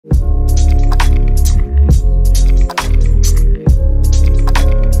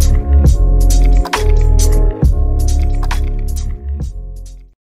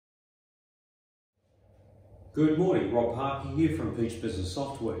Good morning, Rob Parker here from Peach Business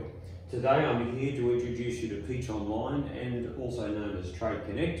Software. Today I'm here to introduce you to Peach Online, and also known as Trade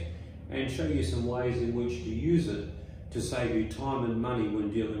Connect, and show you some ways in which to use it to save you time and money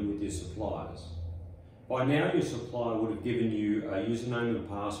when dealing with your suppliers. By now your supplier would have given you a username and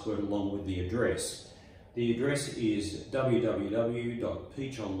password along with the address. The address is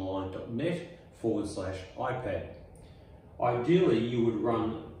www.peachonline.net/iPad. Ideally you would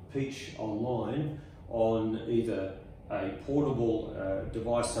run Peach Online on either a portable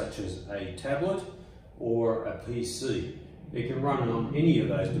device such as a tablet or a PC. It can run on any of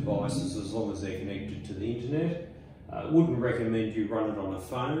those devices as long as they're connected to the internet. Wouldn't recommend you run it on a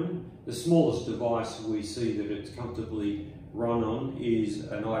phone. The smallest device we see that it's comfortably run on is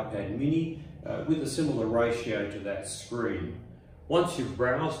an iPad mini with a similar ratio to that screen. Once you've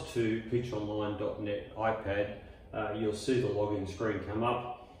browsed to peachonline.net iPad, you'll see the login screen come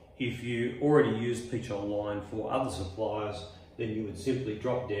up. If you already use Peach Online for other suppliers, then you would simply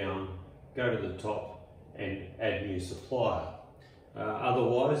drop down, go to the top and add new supplier.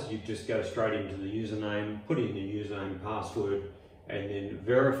 Otherwise, you just go straight into the username, put in the username, password, and then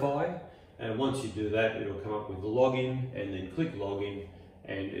verify. And once you do that, it'll come up with the login, and then click login,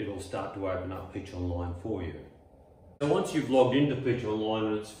 and it'll start to open up Peach Online for you. So once you've logged into Peach Online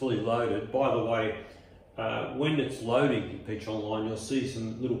and it's fully loaded, by the way, when it's loading Peach Online, you'll see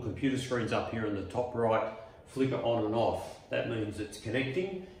some little computer screens up here in the top right flicker on and off. That means it's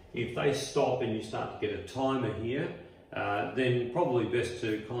connecting. If they stop and you start to get a timer here, then probably best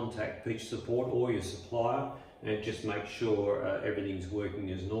to contact Peach Support or your supplier and just make sure everything's working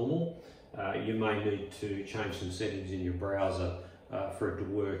as normal. You may need to change some settings in your browser for it to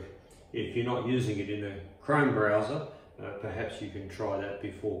work. If you're not using it in a Chrome browser, perhaps you can try that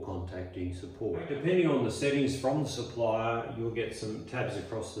before contacting support. Depending on the settings from the supplier, you'll get some tabs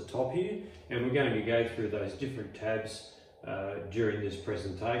across the top here, and we're going to go through those different tabs during this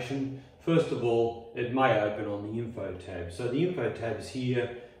presentation. First of all, it may open on the info tab. So the info tab is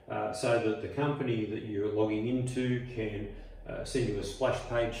here so that the company that you're logging into can send you a splash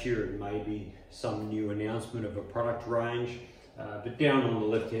page here. It may be some new announcement of a product range, but down on the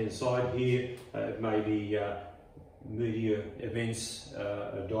left hand side here, it may be media events,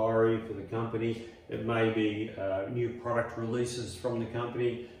 a diary for the company. It may be new product releases from the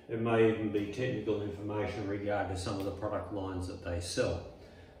company. It may even be technical information regarding some of the product lines that they sell.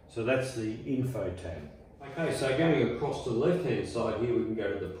 So that's the info tab. Okay, so going across to the left hand side here, we can go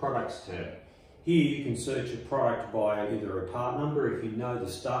to the products tab. Here you can search a product by either a part number. If you know the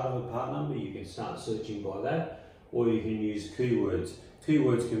start of a part number, you can start searching by that, or you can use keywords.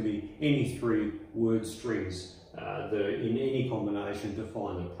 Keywords can be any 3 word strings that are in any combination to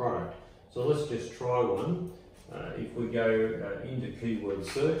find the product. So let's just try one. If we go into keyword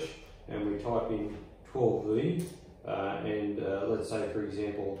search and we type in 12V and let's say for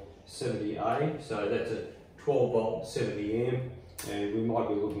example 70A, so that's a 12 volt 70 amp, and we might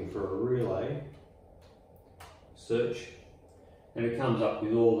be looking for a relay. Search, and it comes up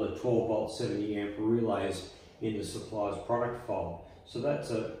with all the 12 volt 70 amp relays in the supplier's product file. So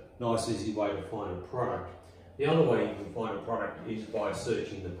that's a nice easy way to find a product. The other way you can find a product is by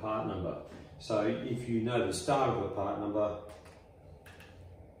searching the part number. So if you know the start of a part number,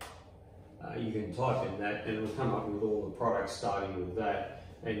 you can type in that and it will come up with all the products starting with that.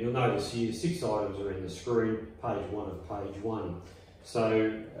 And you'll notice here 6 items are in the screen, page 1 of page 1.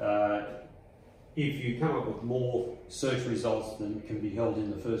 So if you come up with more search results than can be held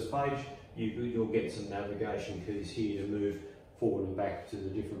in the first page, you'll get some navigation keys here to move forward and back to the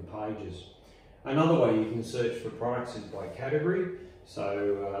different pages. Another way you can search for products is by category.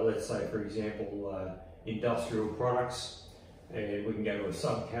 So let's say for example industrial products, and we can go to a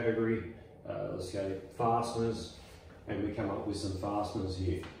subcategory. Let's go to fasteners, and we come up with some fasteners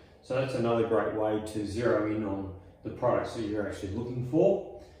here. So that's another great way to zero in on the products that you're actually looking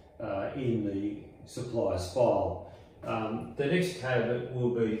for in the supplier's file. The next tab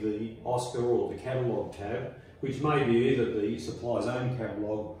will be the Oscar or the catalogue tab, which may be either the supplier's own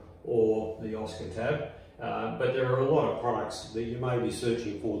catalogue or the Oscar tab, but there are a lot of products that you may be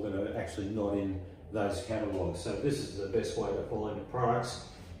searching for that are actually not in those catalogues. So this is the best way to find the products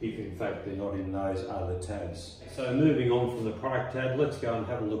if in fact they're not in those other tabs. So moving on from the product tab, let's go and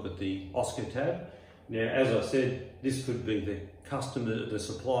have a look at the Oscar tab. Now, as I said, this could be the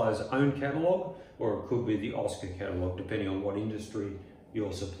supplier's own catalogue, or it could be the Oscar catalogue, depending on what industry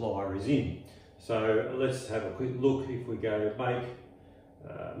your supplier is in. So let's have a quick look. If we go to make,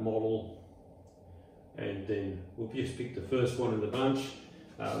 model, and then we'll just pick the first one in the bunch.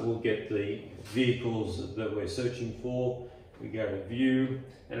 We'll get the vehicles that we're searching for. We go to view,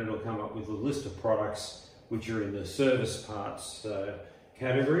 and it'll come up with a list of products which are in the service parts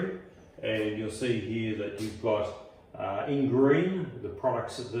category. And you'll see here that you've got in green the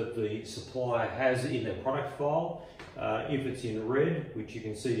products that the supplier has in their product file. If it's in red, which you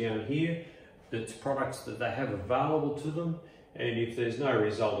can see down here, that's products that they have available to them. And if there's no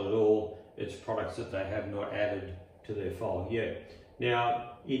result at all, it's products that they have not added to their file yet.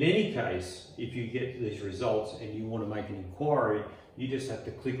 Now, in any case, if you get these results and you want to make an inquiry, you just have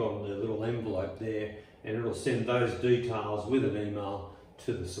to click on the little envelope there and it'll send those details with an email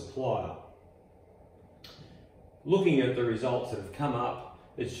to the supplier. Looking at the results that have come up,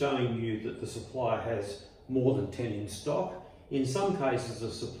 it's showing you that the supplier has more than 10 in stock. In some cases, the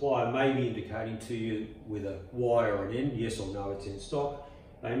supplier may be indicating to you with a Y or an N, yes or no, it's in stock.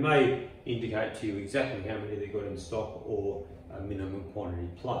 They may indicate to you exactly how many they've got in stock or a minimum quantity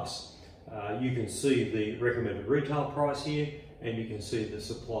plus. You can see the recommended retail price here, and you can see the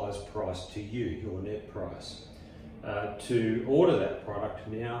supplier's price to you, your net price. To order that product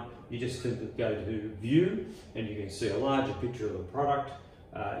now, you just simply go to view and you can see a larger picture of the product.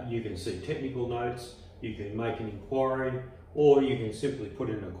 You can see technical notes, you can make an inquiry, or you can simply put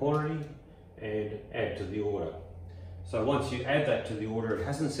in a quantity and add to the order. So once you add that to the order, it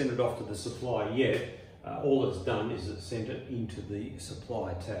hasn't sent it off to the supplier yet. All it's done is it's sent it into the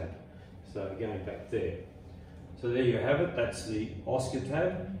supply tab. So going back there. So there you have it, that's the Oscar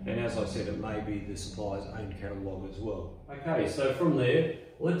tab, and as I said, it may be the supplier's own catalogue as well. Okay, so from there,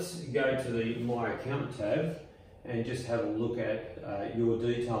 let's go to the My Account tab and just have a look at your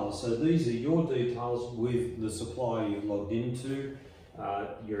details. So these are your details with the supplier you've logged into,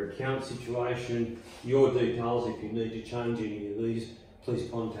 your account situation, your details. If you need to change any of these, please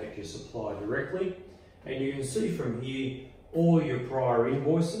contact your supplier directly. And you can see from here all your prior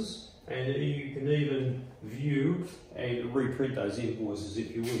invoices, and you can even view and reprint those invoices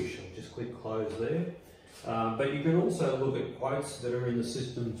if you wish. I'll just click close there. But you can also look at quotes that are in the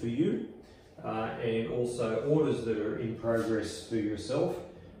system for you, and also orders that are in progress for yourself.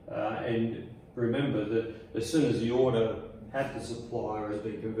 And remember that as soon as the order at the supplier has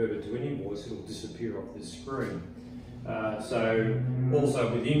been converted to an invoice, it will disappear off this screen. So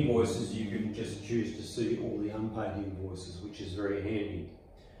also with invoices, you can just choose to see all the unpaid invoices, which is very handy.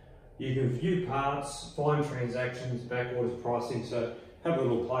 You can view parts, find transactions, back orders, pricing, so have a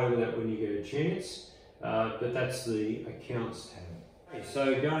little play with that when you get a chance, but that's the accounts tab. Okay,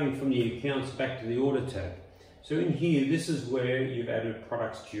 so going from the accounts back to the order tab. So in here, this is where you've added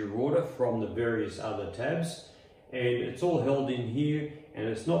products to your order from the various other tabs, and it's all held in here, and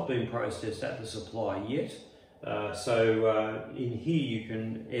it's not been processed at the supplier yet. In here you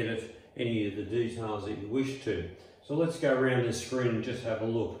can edit any of the details that you wish to. So let's go around the screen and just have a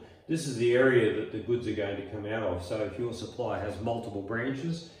look. This is the area that the goods are going to come out of. So if your supplier has multiple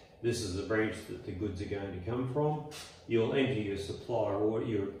branches, this is the branch that the goods are going to come from. You'll enter your supplier order,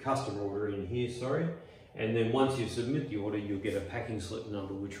 your customer order in here, sorry. And then once you submit the order, you'll get a packing slip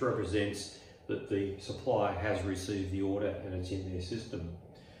number, which represents that the supplier has received the order and it's in their system.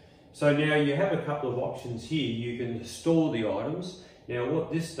 So now you have a couple of options here. You can store the items. Now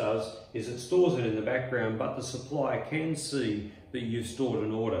what this does is it stores it in the background, but the supplier can see that you've stored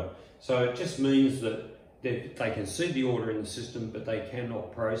an order. So it just means that they can see the order in the system, but they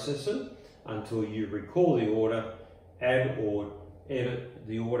cannot process it until you recall the order, add or edit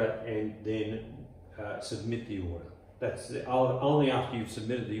the order, and then submit the order. That's only after you've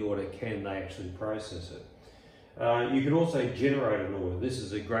submitted the order can they actually process it. You can also generate an order. This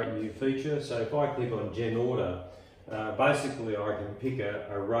is a great new feature. So if I click on Gen Order, basically I can pick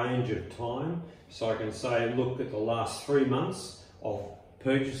a range of time. So I can say, look at the last 3 months of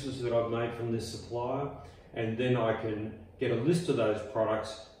purchases that I've made from this supplier, and then I can get a list of those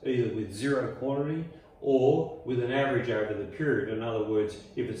products either with zero quantity or with an average over the period. In other words,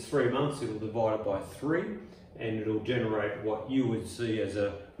 if it's 3 months, it'll divide it by 3 and it'll generate what you would see as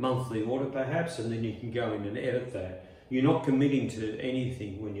a monthly order perhaps, and then you can go in and edit that. You're not committing to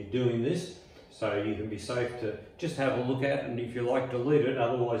anything when you're doing this, so you can be safe to just have a look at it, and if you like, delete it.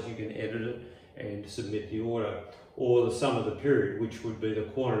 Otherwise you can edit it and submit the order, or the sum of the period, which would be the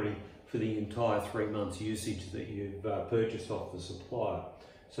quantity for the entire 3 months usage that you've purchased off the supplier.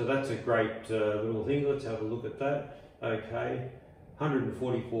 So that's a great little thing. Let's have a look at that. Okay,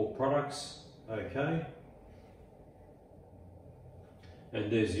 144 products, okay. And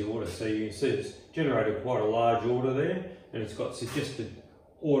there's the order. So you can see it's generated quite a large order there, and it's got suggested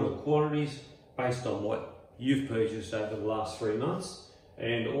order quantities based on what you've purchased over the last 3 months.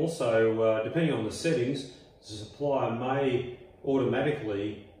 And also, depending on the settings, the supplier may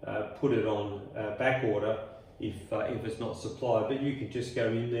automatically put it on back order if it's not supplied, but you can just go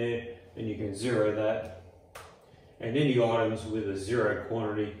in there and you can zero that and any items with a zero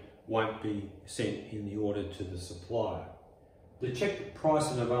quantity won't be sent in the order to the supplier. The check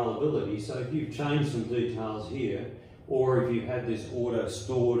price and availability, so if you've changed some details here, or if you've had this order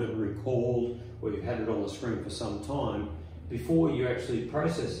stored and recalled, or you've had it on the screen for some time, before you actually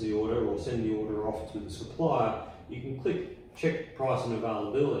process the order or send the order off to the supplier, you can click check price and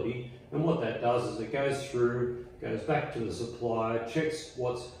availability, and what that does is it goes through, goes back to the supplier, checks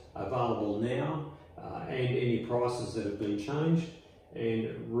what's available now and any prices that have been changed, and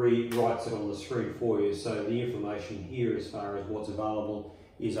rewrites it on the screen for you, so the information here as far as what's available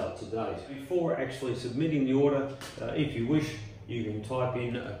is up to date. Before actually submitting the order, if you wish, you can type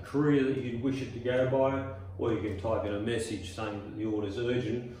in a courier that you'd wish it to go by, or you can type in a message saying that the order is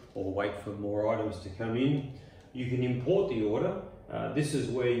urgent, or wait for more items to come in. You can import the order. This is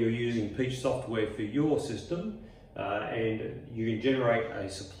where you're using Peach software for your system, and you can generate a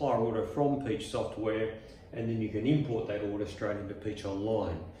supplier order from Peach software, and then you can import that order straight into Peach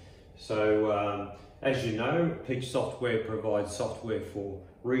Online. So as you know, Peach software provides software for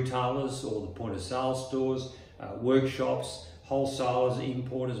retailers or the point of sale stores, workshops, wholesalers,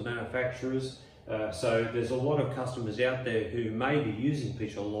 importers, manufacturers. So there's a lot of customers out there who may be using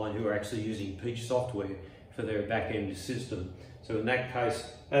Peach Online who are actually using Peach software for their back-end system. So in that case,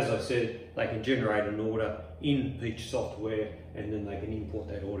 as I said, they can generate an order in Peach software, and then they can import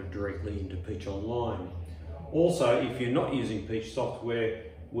that order directly into Peach Online. Also, if you're not using Peach software,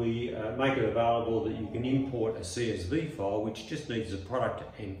 we make it available that you can import a CSV file, which just needs the product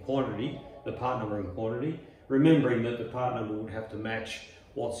and quantity, the part number and quantity, remembering that the part number would have to match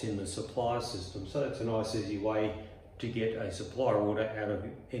what's in the supplier system. So that's a nice easy way to get a supplier order out of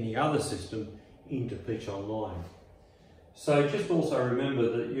any other system into Peach Online. So just also remember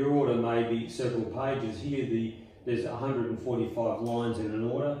that your order may be several pages. Here there's 145 lines in an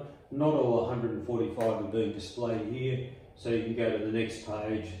order. Not all 145 are being displayed here, so you can go to the next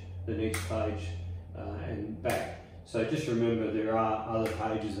page, and back. So just remember there are other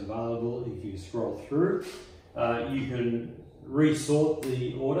pages available if you scroll through. You can resort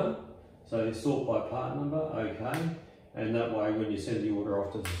the order, so sort by part number, okay, and that way when you send the order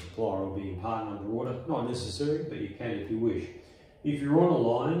off to the supplier, it'll be in part number order. Not necessary, but you can if you wish. If you're on a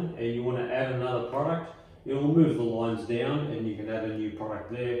line and you want to add another product, you'll move the lines down and you can add a new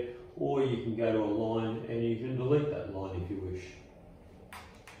product there, or you can go to a line and you can delete that line if you wish.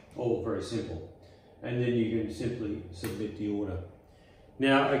 All very simple. And then you can simply submit the order.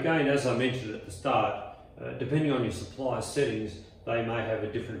 Now again, as I mentioned at the start, depending on your supplier settings, they may have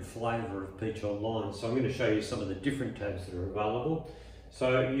a different flavour of Peach Online. So I'm going to show you some of the different tabs that are available.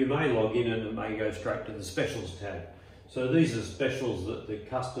 So you may log in and it may go straight to the specials tab. So these are specials that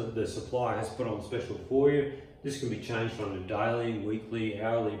the supplier has put on special for you. This can be changed on a daily, weekly,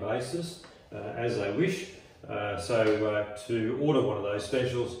 hourly basis as they wish. To order one of those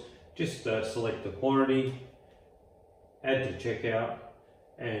specials, just select the quantity, add to checkout,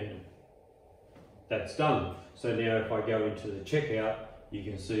 and that's done. So now if I go into the checkout, you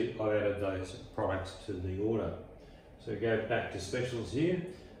can see I've added those products to the order. So go back to specials here.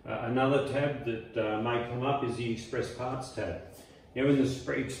 Another tab that may come up is the Express Parts tab. Now in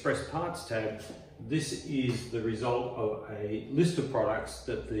the Express Parts tab, this is the result of a list of products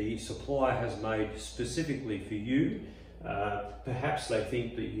that the supplier has made specifically for you. Perhaps they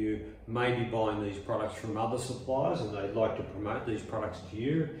think that you may be buying these products from other suppliers and they'd like to promote these products to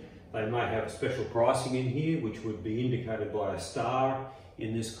you. They may have special pricing in here, which would be indicated by a star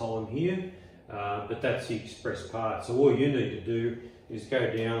in this column here, but that's the Express Parts. So all you need to do is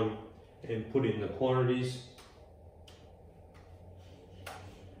go down and put in the quantities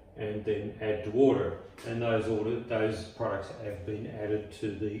and then add to order. And those products have been added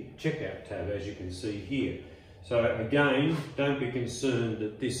to the checkout tab, as you can see here. So again, don't be concerned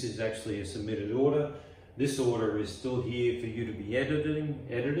that this is actually a submitted order. This order is still here for you to be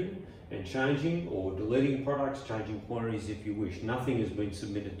editing and changing, or deleting products, changing quantities if you wish. Nothing has been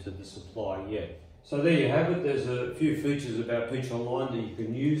submitted to the supplier yet. So there you have it. There's a few features about Peach Online that you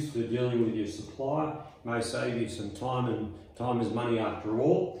can use for dealing with your supplier. It may save you some time, and time is money after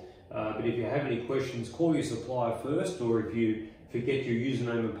all. But if you have any questions, call your supplier first, or if you forget your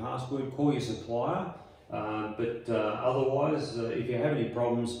username and password, call your supplier. Otherwise, if you have any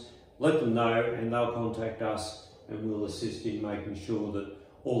problems, let them know and they'll contact us and we'll assist in making sure that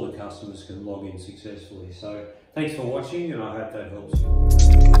all the customers can log in successfully. So thanks for watching, and I hope that helps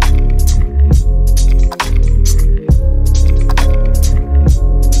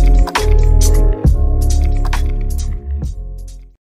you.